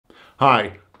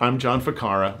Hi, I'm John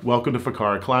Ficarra. Welcome to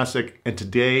Ficarra Classic, and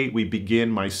today we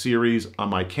begin my series on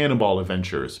my cannonball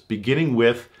adventures, beginning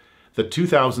with the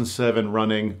 2007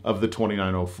 running of the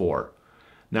 2904.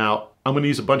 Now, I'm going to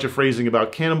use a bunch of phrasing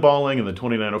about cannonballing and the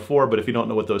 2904, but if you don't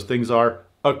know what those things are,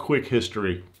 a quick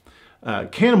history.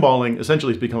 Cannonballing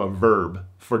essentially has become a verb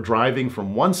for driving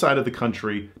from one side of the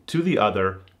country to the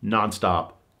other,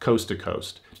 nonstop, coast to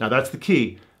coast. Now that's the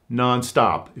key.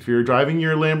 Non-stop. If you're driving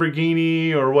your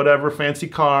Lamborghini or whatever fancy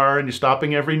car and you're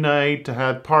stopping every night to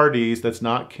have parties, that's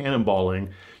not cannonballing.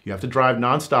 You have to drive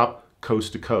non-stop,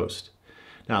 coast to coast.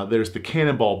 Now there's the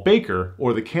Cannonball Baker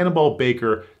or the Cannonball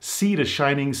Baker Sea to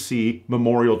Shining Sea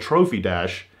Memorial Trophy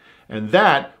Dash, and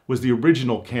that was the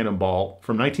original cannonball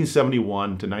from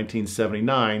 1971 to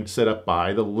 1979 set up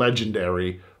by the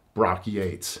legendary Brock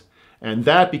Yates. And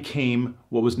that became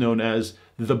what was known as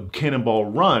the Cannonball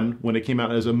Run when it came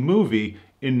out as a movie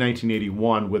in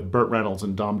 1981 with Burt Reynolds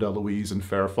and Dom DeLuise and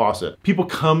Farrah Fawcett. People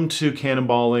come to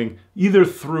cannonballing either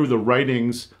through the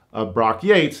writings of Brock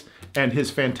Yates and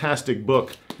his fantastic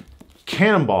book,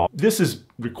 Cannonball. This is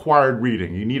required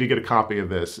reading. You need to get a copy of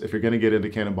this if you're going to get into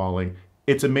cannonballing.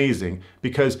 It's amazing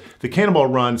because the Cannonball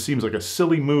Run seems like a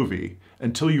silly movie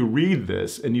until you read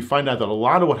this and you find out that a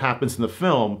lot of what happens in the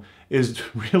film is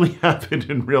really happened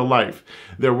in real life.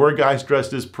 There were guys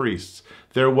dressed as priests.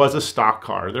 There was a stock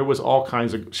car. There was all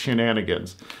kinds of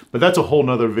shenanigans. But that's a whole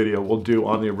nother video we'll do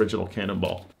on the original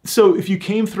Cannonball. So if you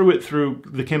came through it through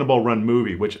the Cannonball Run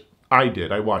movie, which I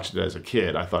did, I watched it as a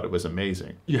kid, I thought it was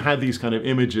amazing. You had these kind of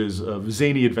images of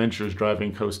zany adventures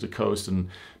driving coast to coast and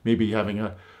maybe having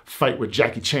a fight with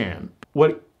Jackie Chan.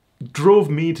 What drove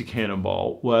me to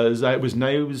Cannonball was it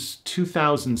was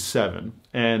 2007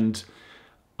 and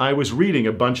I was reading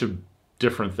a bunch of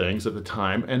different things at the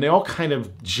time and they all kind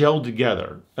of gelled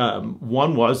together.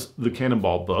 One was the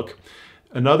Cannonball book.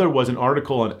 Another was an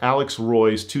article on Alex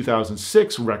Roy's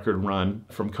 2006 record run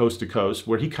from coast to coast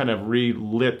where he kind of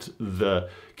relit the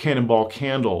Cannonball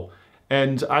candle.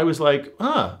 And I was like,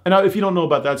 And if you don't know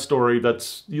about that story,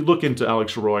 you look into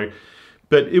Alex Roy,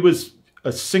 but it was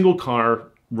a single car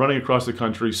running across the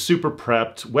country, super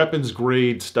prepped, weapons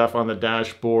grade stuff on the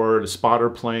dashboard, spotter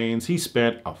planes. He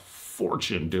spent a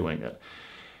fortune doing it.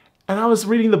 And I was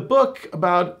reading the book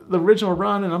about the original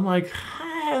run and I'm like,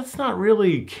 it's not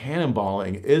really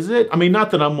cannonballing, is it? I mean,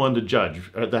 not that I'm one to judge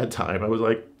at that time. I was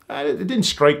like, it didn't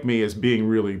strike me as being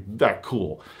really that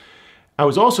cool. I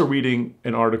was also reading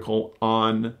an article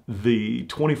on the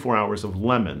 24 Hours of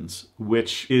Lemons,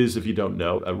 which is, if you don't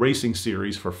know, a racing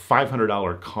series for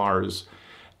 $500 cars.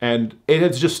 And it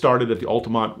had just started at the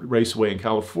Altamont Raceway in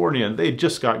California, and they had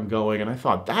just gotten going, and I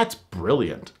thought, that's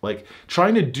brilliant. Like,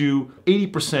 trying to do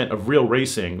 80% of real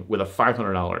racing with a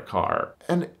 $500 car.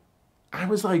 And I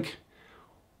was like,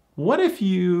 what if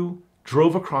you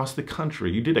drove across the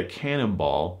country, you did a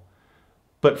cannonball,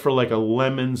 but for like a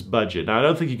Lemons budget? Now, I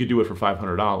don't think you could do it for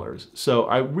 $500. So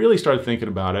I really started thinking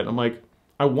about it. I'm like,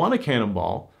 I want a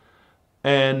cannonball,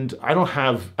 and I don't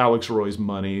have Alex Roy's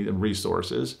money and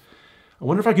resources. I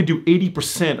wonder if I could do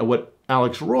 80% of what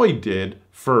Alex Roy did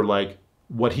for like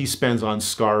what he spends on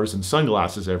scarves and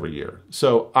sunglasses every year.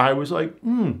 So I was like,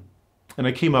 and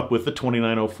I came up with the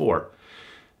 2904.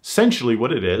 Essentially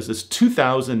what it is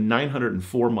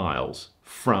 2,904 miles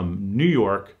from New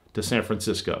York to San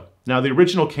Francisco. Now the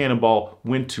original Cannonball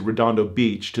went to Redondo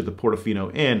Beach to the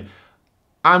Portofino Inn.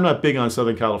 I'm not big on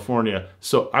Southern California,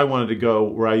 so I wanted to go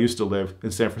where I used to live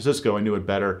in San Francisco. I knew it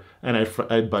better, and I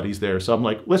had buddies there. So I'm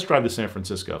like, let's drive to San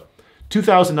Francisco.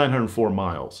 2,904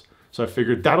 miles. So I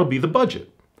figured that'll be the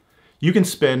budget. You can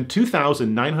spend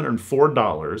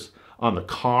 $2,904 on the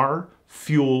car,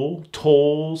 fuel,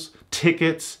 tolls,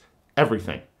 tickets,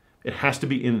 everything. It has to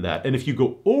be in that. And if you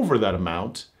go over that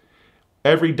amount,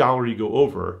 every dollar you go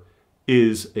over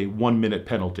is a 1-minute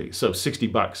penalty. So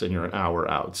 $60 and you're an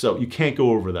hour out. So you can't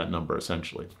go over that number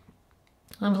essentially.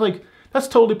 I was like, that's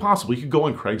totally possible. You could go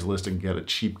on Craigslist and get a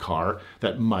cheap car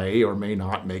that may or may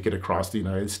not make it across the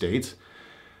United States.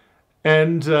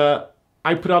 And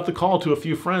I put out the call to a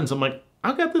few friends. I'm like,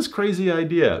 I've got this crazy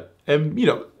idea. And you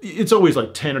know, it's always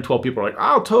like 10 or 12 people are like,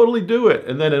 I'll totally do it.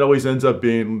 And then it always ends up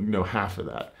being, you know, half of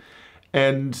that.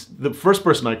 And the first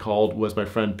person I called was my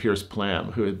friend Pierce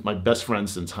Plam, who is my best friend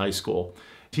since high school.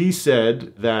 He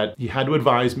said that he had to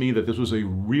advise me that this was a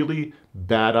really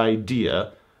bad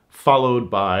idea, followed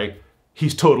by,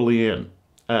 he's totally in.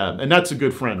 And that's a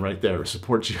good friend right there to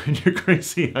support you in your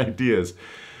crazy ideas.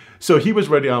 So he was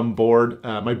ready on board.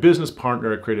 My business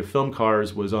partner at Creative Film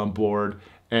Cars was on board,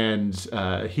 and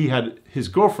he had his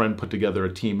girlfriend put together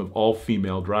a team of all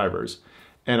female drivers.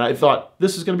 And I thought,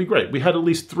 this is going to be great. We had at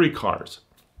least 3 cars.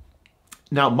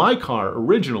 Now, my car,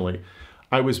 originally,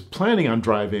 I was planning on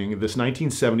driving this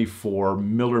 1974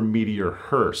 Miller Meteor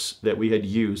hearse that we had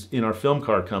used in our film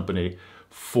car company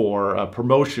for a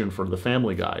promotion for the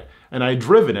Family Guy. And I had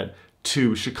driven it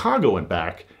to Chicago and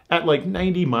back at like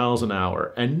 90 miles an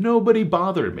hour, and nobody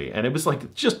bothered me. And it was like,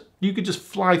 you could just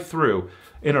fly through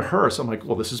in a hearse. I'm like,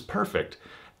 well, this is perfect.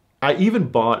 I even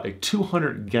bought a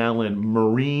 200-gallon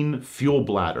marine fuel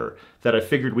bladder that I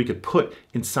figured we could put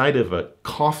inside of a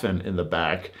coffin in the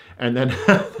back and then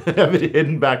have it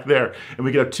hidden back there. And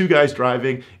we could have two guys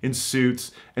driving in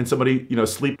suits and somebody,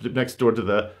 sleep next door to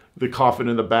the coffin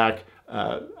in the back.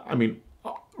 I mean,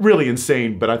 really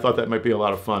insane, but I thought that might be a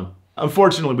lot of fun.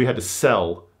 Unfortunately, we had to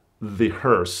sell the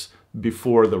hearse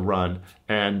before the run,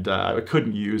 and I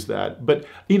couldn't use that. But,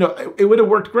 it would have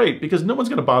worked great because no one's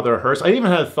going to bother a hearse. I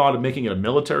even had a thought of making it a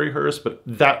military hearse, but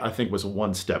that, I think, was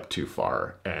one step too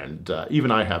far, and even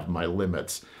I have my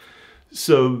limits.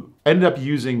 So I ended up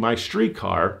using my street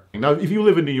car. Now, if you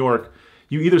live in New York,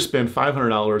 you either spend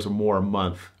 $500 or more a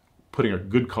month putting a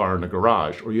good car in a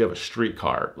garage, or you have a street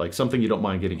car, like something you don't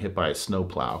mind getting hit by a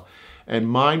snowplow. And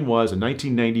mine was a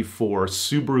 1994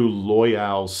 Subaru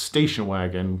Loyales station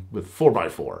wagon with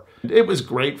 4x4. It was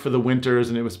great for the winters,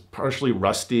 and it was partially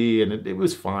rusty, and it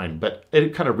was fine, but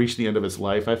it kind of reached the end of its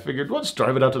life. I figured, well, let's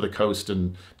drive it out to the coast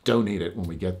and donate it when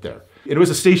we get there. It was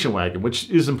a station wagon, which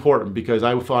is important because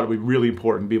I thought it would be really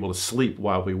important to be able to sleep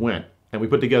while we went. And we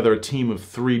put together a team of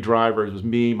 3 drivers. It was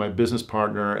me, my business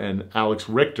partner, and Alex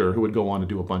Richter, who would go on to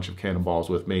do a bunch of cannonballs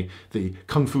with me, the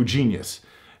Kung Fu genius.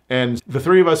 And the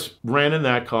 3 of us ran in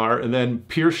that car, and then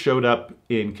Pierce showed up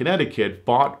in Connecticut,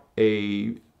 bought a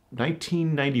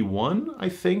 1991, I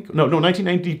think? No,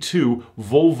 1992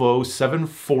 Volvo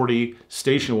 740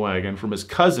 station wagon from his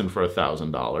cousin for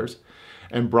 $1,000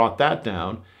 and brought that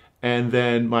down. And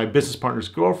then my business partner's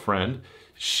girlfriend,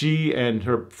 she and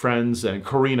her friends, and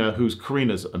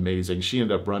Karina's amazing. She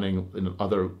ended up running in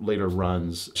other later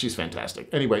runs. She's fantastic.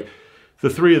 Anyway, the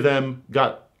 3 of them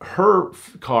got her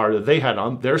car that they had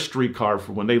on their street car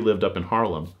for when they lived up in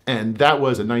Harlem. And that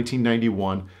was a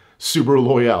 1991 Subaru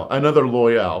Loyale, another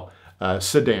Loyale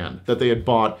sedan that they had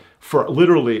bought for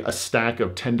literally a stack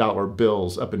of $10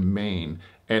 bills up in Maine.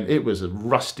 And it was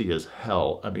rusty as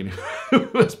hell. I mean,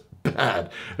 it was bad.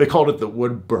 They called it the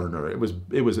wood burner. It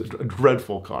was a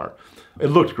dreadful car. It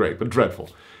looked great, but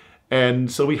dreadful.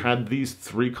 And so we had these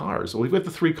 3 cars. So we got the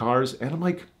 3 cars, and I'm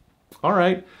like, all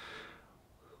right,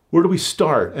 where do we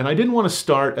start? And I didn't want to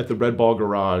start at the Red Ball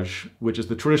Garage, which is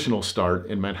the traditional start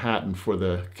in Manhattan for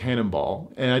the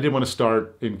Cannonball. And I didn't want to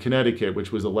start in Connecticut,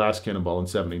 which was the last Cannonball in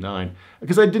 '79,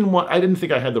 because I didn't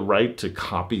think I had the right to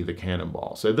copy the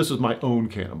Cannonball. So this was my own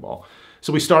Cannonball.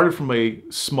 So we started from a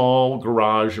small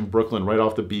garage in Brooklyn right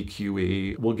off the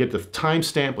BQE. We'll get the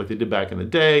timestamp like they did back in the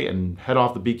day and head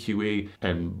off the BQE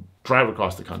and drive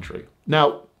across the country.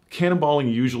 Now,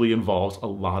 cannonballing usually involves a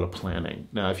lot of planning.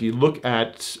 Now, if you look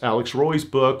at Alex Roy's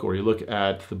book, or you look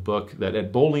at the book that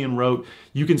Ed Bolian wrote,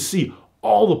 you can see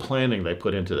all the planning they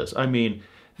put into this. I mean,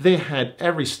 they had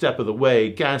every step of the way,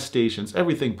 gas stations,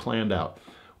 everything planned out.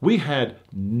 We had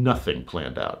nothing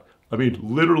planned out. I mean,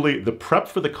 literally, the prep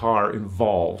for the car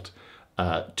involved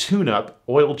tune-up,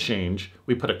 oil change.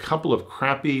 We put a couple of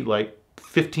crappy, like,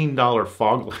 $15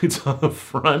 fog lights on the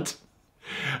front.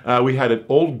 We had an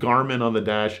old Garmin on the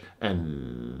dash,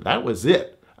 and that was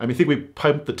it. I mean, I think we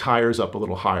pumped the tires up a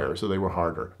little higher so they were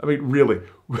harder. I mean, really,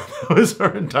 that was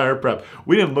our entire prep.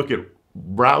 We didn't look at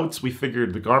routes. We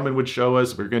figured the Garmin would show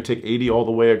us. We were going to take 80 all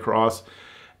the way across.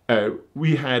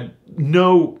 We had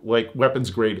no, like, weapons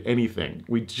grade anything.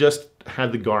 We just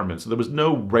had the Garmin. So there was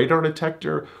no radar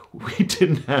detector. We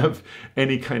didn't have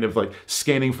any kind of, like,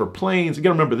 scanning for planes. You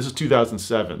gotta remember, this is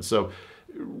 2007. So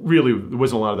really, there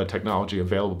wasn't a lot of that technology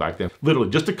available back then. Literally,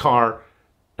 just a car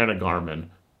and a Garmin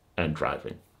and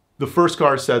driving. The first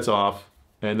car sets off,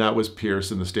 and that was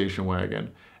Pierce in the station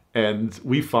wagon. And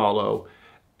we follow.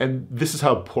 And this is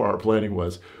how poor our planning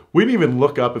was. We didn't even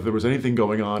look up if there was anything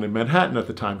going on in Manhattan at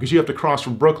the time, because you have to cross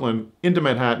from Brooklyn into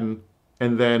Manhattan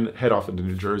and then head off into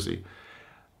New Jersey.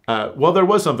 Well, there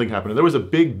was something happening. There was a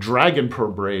big dragon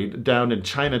parade down in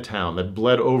Chinatown that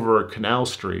bled over Canal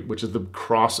Street, which is the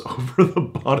cross over the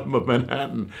bottom of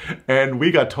Manhattan. And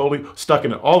we got totally stuck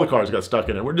in it. All the cars got stuck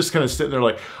in it. We're just kind of sitting there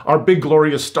like, our big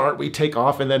glorious start, we take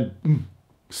off and then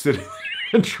sitting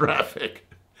in traffic.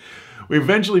 We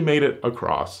eventually made it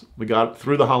across. We got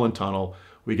through the Holland Tunnel.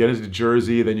 We get into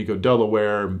Jersey, then you go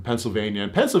Delaware, and Pennsylvania.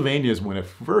 And Pennsylvania is when it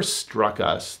first struck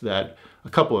us that a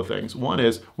couple of things. One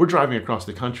is, we're driving across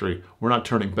the country. We're not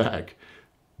turning back.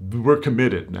 We're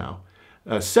committed now.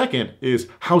 Second is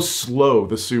how slow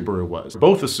the Subaru was.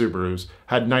 Both the Subarus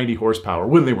had 90 horsepower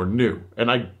when they were new,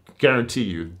 and I guarantee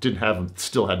you didn't have them,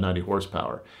 still had 90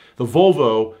 horsepower. The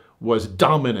Volvo was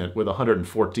dominant with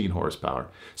 114 horsepower.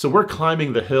 So we're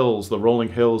climbing the hills, the rolling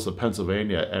hills of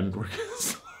Pennsylvania, and we're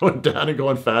slowing down and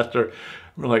going faster.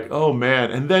 We're like, oh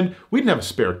man. And then we didn't have a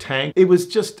spare tank. It was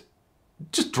just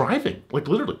driving, like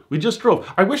literally. We just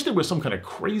drove. I wish there was some kind of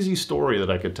crazy story that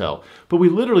I could tell, but we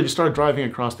literally just started driving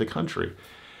across the country.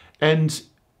 And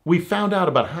we found out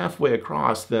about halfway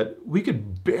across that we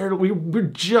could barely, we're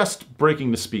just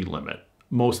breaking the speed limit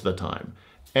most of the time.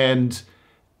 And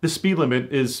the speed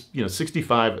limit is,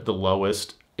 65 at the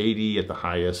lowest, 80 at the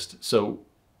highest. So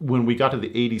when we got to the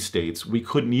 80 states, we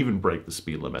couldn't even break the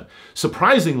speed limit.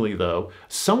 Surprisingly though,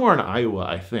 somewhere in Iowa,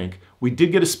 I think, we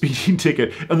did get a speeding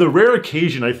ticket. On the rare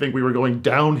occasion, I think we were going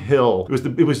downhill.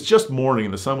 It was just morning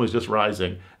and the sun was just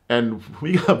rising, and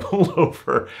we got pulled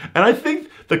over. And I think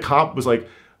the cop was like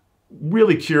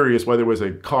really curious why there was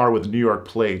a car with New York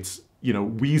plates,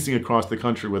 wheezing across the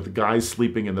country with guys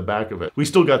sleeping in the back of it. We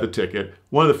still got the ticket.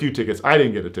 One of the few tickets, I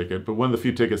didn't get a ticket, but one of the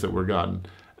few tickets that were gotten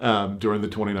during the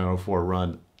 2904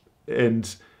 run.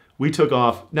 And we took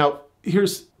off. Now,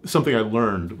 here's something I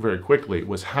learned very quickly,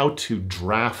 was how to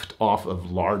draft off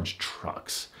of large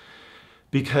trucks.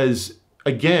 Because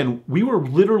again, we were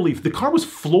literally, the car was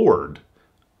floored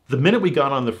the minute we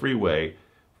got on the freeway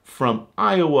from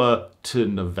Iowa to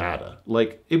Nevada.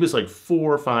 Like, it was like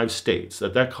 4 or 5 states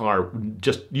that car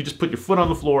you just put your foot on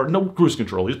the floor, no cruise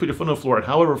control, you just put your foot on the floor, and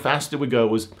however fast it would go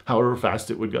was however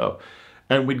fast it would go.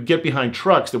 And we'd get behind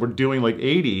trucks that were doing like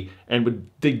 80, and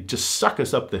they'd just suck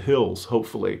us up the hills,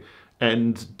 hopefully,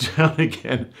 and down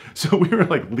again. So we were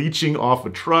like leeching off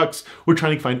of trucks. We're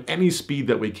trying to find any speed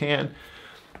that we can.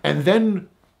 And then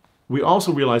we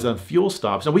also realized on fuel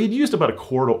stops, now we had used about a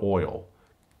quart of oil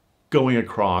going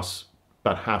across,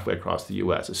 about halfway across the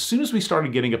US. As soon as we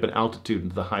started getting up in altitude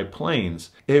into the high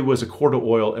plains, it was a quart of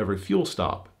oil every fuel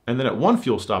stop. And then at one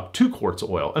fuel stop, 2 quarts of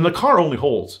oil. And the car only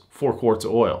holds 4 quarts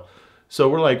of oil. So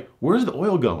we're like, where's the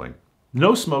oil going?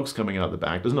 No smoke's coming out of the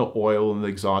back. There's no oil in the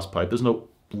exhaust pipe. There's no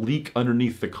leak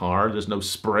underneath the car. There's no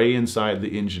spray inside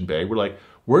the engine bay. We're like,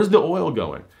 where's the oil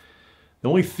going? The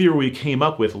only theory we came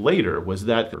up with later was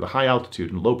that the high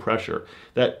altitude and low pressure,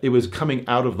 that it was coming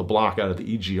out of the block, out of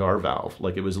the EGR valve.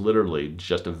 Like it was literally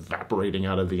just evaporating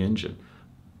out of the engine.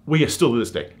 We still to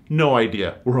this day, no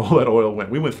idea where all that oil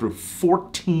went. We went through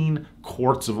 14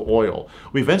 quarts of oil.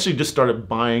 We eventually just started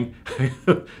buying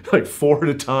like 4 at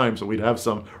a time so we'd have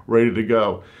some ready to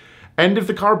go. And if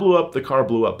the car blew up, the car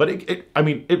blew up. But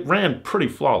it ran pretty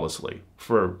flawlessly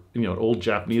for an old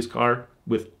Japanese car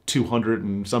with 200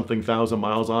 and something thousand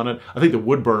miles on it. I think the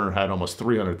wood burner had almost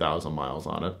 300,000 miles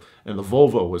on it, and the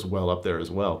Volvo was well up there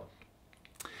as well.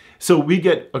 So we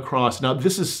get across, now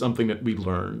this is something that we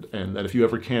learned, and that if you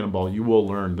ever cannonball, you will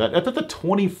learn that at the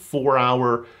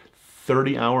 24-hour,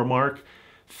 30-hour mark,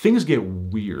 things get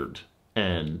weird,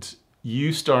 and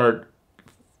you start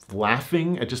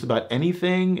laughing at just about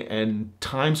anything, and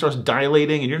time starts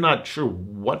dilating, and you're not sure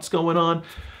what's going on,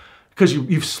 because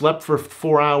you've slept for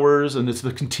 4 hours, and it's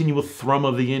the continual thrum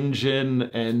of the engine.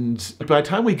 And by the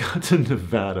time we got to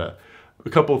Nevada, a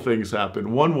couple of things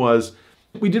happened. One was,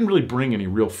 we didn't really bring any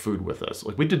real food with us.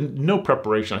 Like, we did no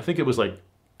preparation. I think it was like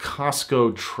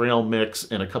Costco trail mix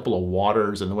and a couple of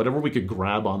waters and whatever we could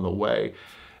grab on the way.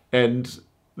 And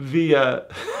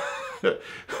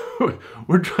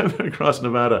we're driving across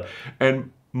Nevada,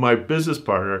 and my business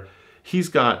partner, he's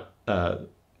got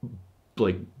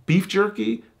like beef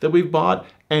jerky that we've bought,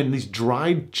 and these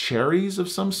dried cherries of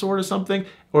some sort or something,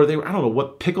 or they were, I don't know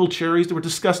what, pickled cherries. They were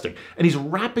disgusting. And he's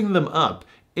wrapping them up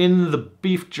in the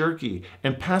beef jerky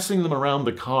and passing them around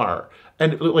the car,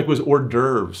 and it like was hors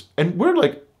d'oeuvres. And we're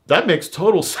like, that makes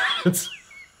total sense.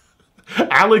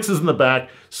 Alex is in the back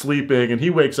sleeping, and he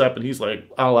wakes up and he's like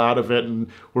all out of it, and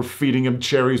we're feeding him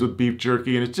cherries with beef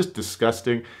jerky, and it's just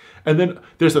disgusting. And then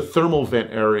there's a thermal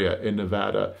vent area in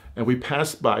Nevada, and we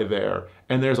passed by there,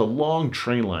 and there's a long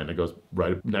train line that goes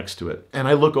right next to it. And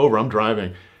I look over, I'm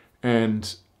driving,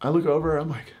 and I look over, I'm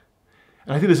like,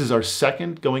 and I think this is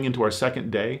going into our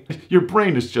second day. Your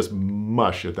brain is just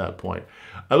mush at that point.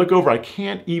 I look over, I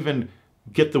can't even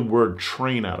get the word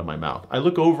train out of my mouth. I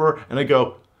look over and I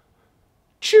go,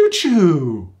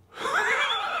 choo-choo.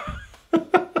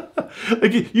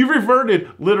 Like, you've reverted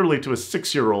literally to a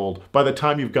 6-year-old by the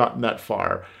time you've gotten that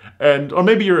far. Or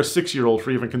maybe you're a 6-year-old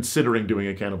for even considering doing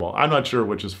a cannonball. I'm not sure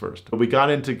which is first. But we got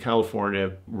into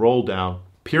California, rolled down.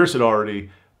 Pierce had already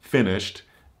finished,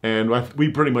 and we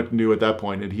pretty much knew at that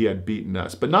point that he had beaten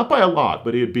us. But not by a lot,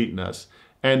 but he had beaten us.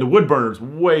 And the wood burner's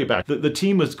way back. The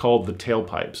team was called the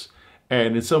Tailpipes.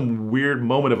 And in some weird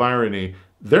moment of irony,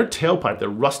 their tailpipe, their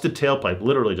rusted tailpipe,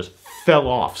 literally just fell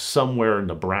off somewhere in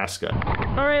Nebraska.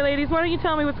 All right, ladies, why don't you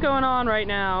tell me what's going on right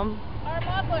now? Our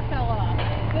muffler fell off.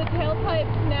 The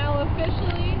tailpipes now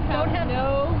officially have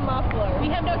no muffler. We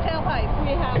have no tailpipe.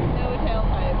 We have no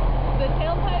tailpipe. The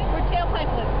tailpipe, we're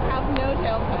tailpipeless, have no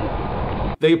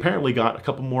tailpipe. They apparently got a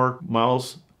couple more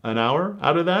miles an hour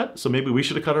out of that, so maybe we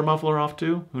should have cut our muffler off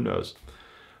too. Who knows?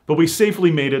 But we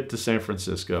safely made it to San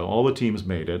Francisco. All the teams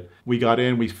made it. We got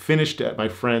in, we finished at my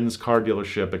friend's car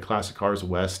dealership at Classic Cars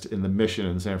West in the Mission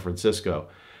in San Francisco.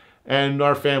 And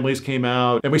our families came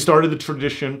out, and we started the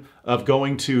tradition of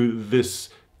going to this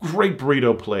great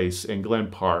burrito place in Glen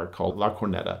Park called La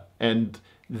Corneta. And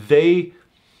they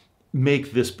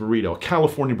make this burrito, a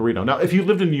California burrito. Now, if you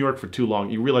lived in New York for too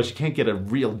long, you realize you can't get a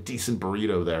real decent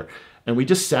burrito there. And we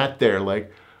just sat there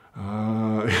like,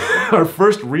 our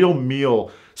first real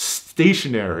meal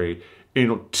stationary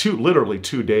in literally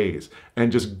 2 days, and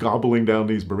just gobbling down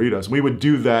these burritos. We would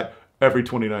do that every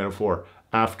 2904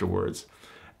 afterwards.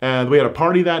 And we had a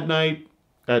party that night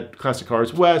at Classic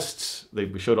Cars West.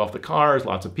 We showed off the cars,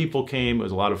 lots of people came, it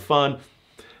was a lot of fun.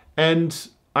 And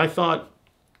I thought,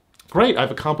 great,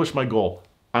 I've accomplished my goal.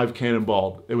 I've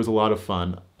cannonballed. It was a lot of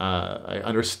fun. I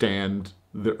understand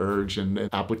the urge and the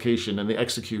application and the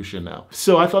execution now.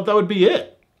 So I thought that would be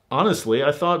it. Honestly,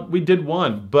 I thought we did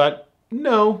one, but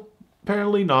no,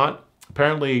 apparently not.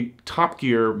 Apparently Top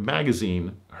Gear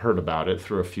magazine heard about it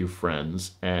through a few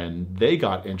friends, and they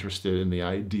got interested in the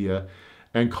idea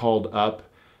and called up.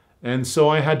 And so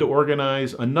I had to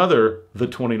organize another The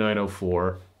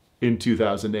 2904 in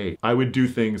 2008. I would do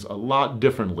things a lot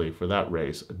differently for that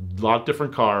race. A lot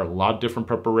different car, a lot different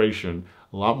preparation,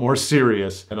 a lot more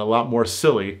serious and a lot more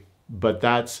silly, but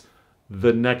that's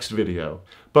the next video.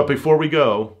 But before we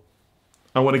go,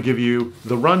 I want to give you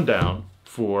the rundown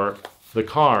for the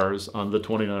cars on the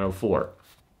 2904.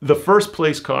 The first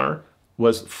place car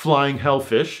was Flying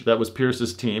Hellfish. That was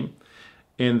Pierce's team.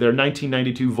 In their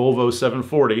 1992 Volvo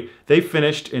 740, they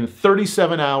finished in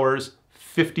 37 hours,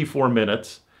 54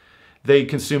 minutes. They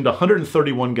consumed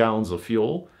 131 gallons of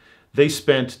fuel. They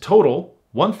spent total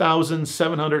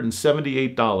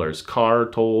 $1,778, car,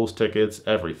 tolls, tickets,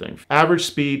 everything. Average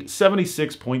speed,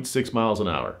 76.6 miles an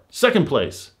hour. Second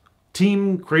place,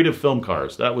 Team Creative Film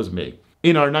Cars, that was me.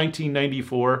 In our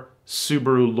 1994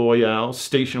 Subaru Loyales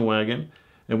station wagon,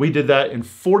 and we did that in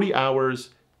 40 hours,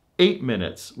 8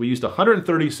 minutes. We used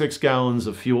 136 gallons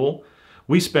of fuel.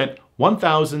 We spent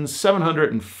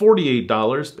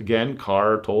 $1,748, again,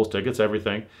 car, tolls, tickets,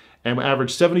 everything, and we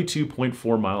averaged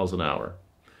 72.4 miles an hour.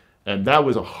 And that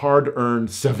was a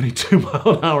hard-earned 72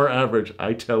 mile an hour average,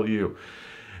 I tell you.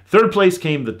 Third place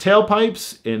came the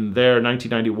Tailpipes in their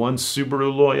 1991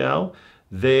 Subaru Loyale.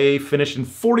 They finished in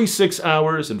 46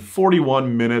 hours and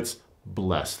 41 minutes,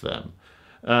 bless them.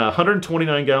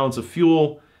 129 gallons of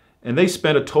fuel, and they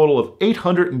spent a total of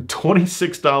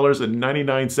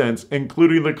 $826.99,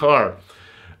 including the car,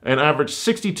 and averaged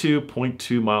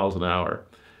 62.2 miles an hour.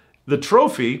 The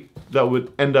trophy that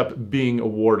would end up being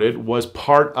awarded was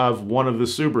part of one of the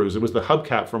Subarus. It was the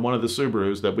hubcap from one of the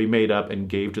Subarus that we made up and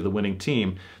gave to the winning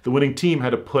team. The winning team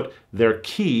had to put their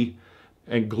key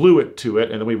and glue it to it,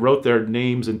 and then we wrote their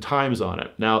names and times on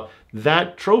it. Now,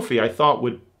 that trophy I thought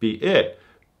would be it,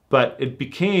 but it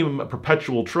became a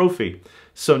perpetual trophy.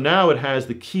 So now it has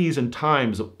the keys and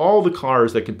times of all the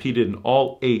cars that competed in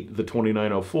all 8 of the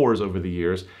 2904s over the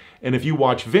years. And if you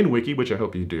watch VinWiki, which I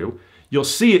hope you do, you'll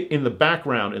see it in the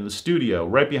background in the studio,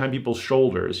 right behind people's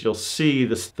shoulders. You'll see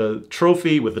the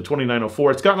trophy with the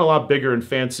 2904. It's gotten a lot bigger and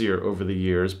fancier over the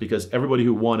years because everybody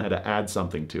who won had to add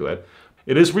something to it.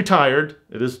 It is retired,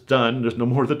 it is done, there's no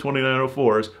more of the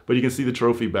 2904s, but you can see the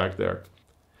trophy back there.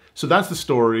 So that's the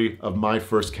story of my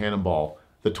first Cannonball,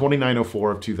 the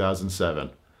 2904 of 2007.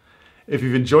 If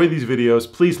you've enjoyed these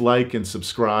videos, please like and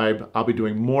subscribe. I'll be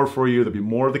doing more for you. There'll be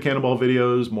more of the Cannonball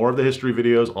videos, more of the history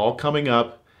videos, all coming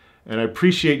up. And I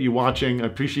appreciate you watching. I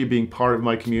appreciate you being part of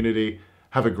my community.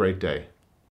 Have a great day.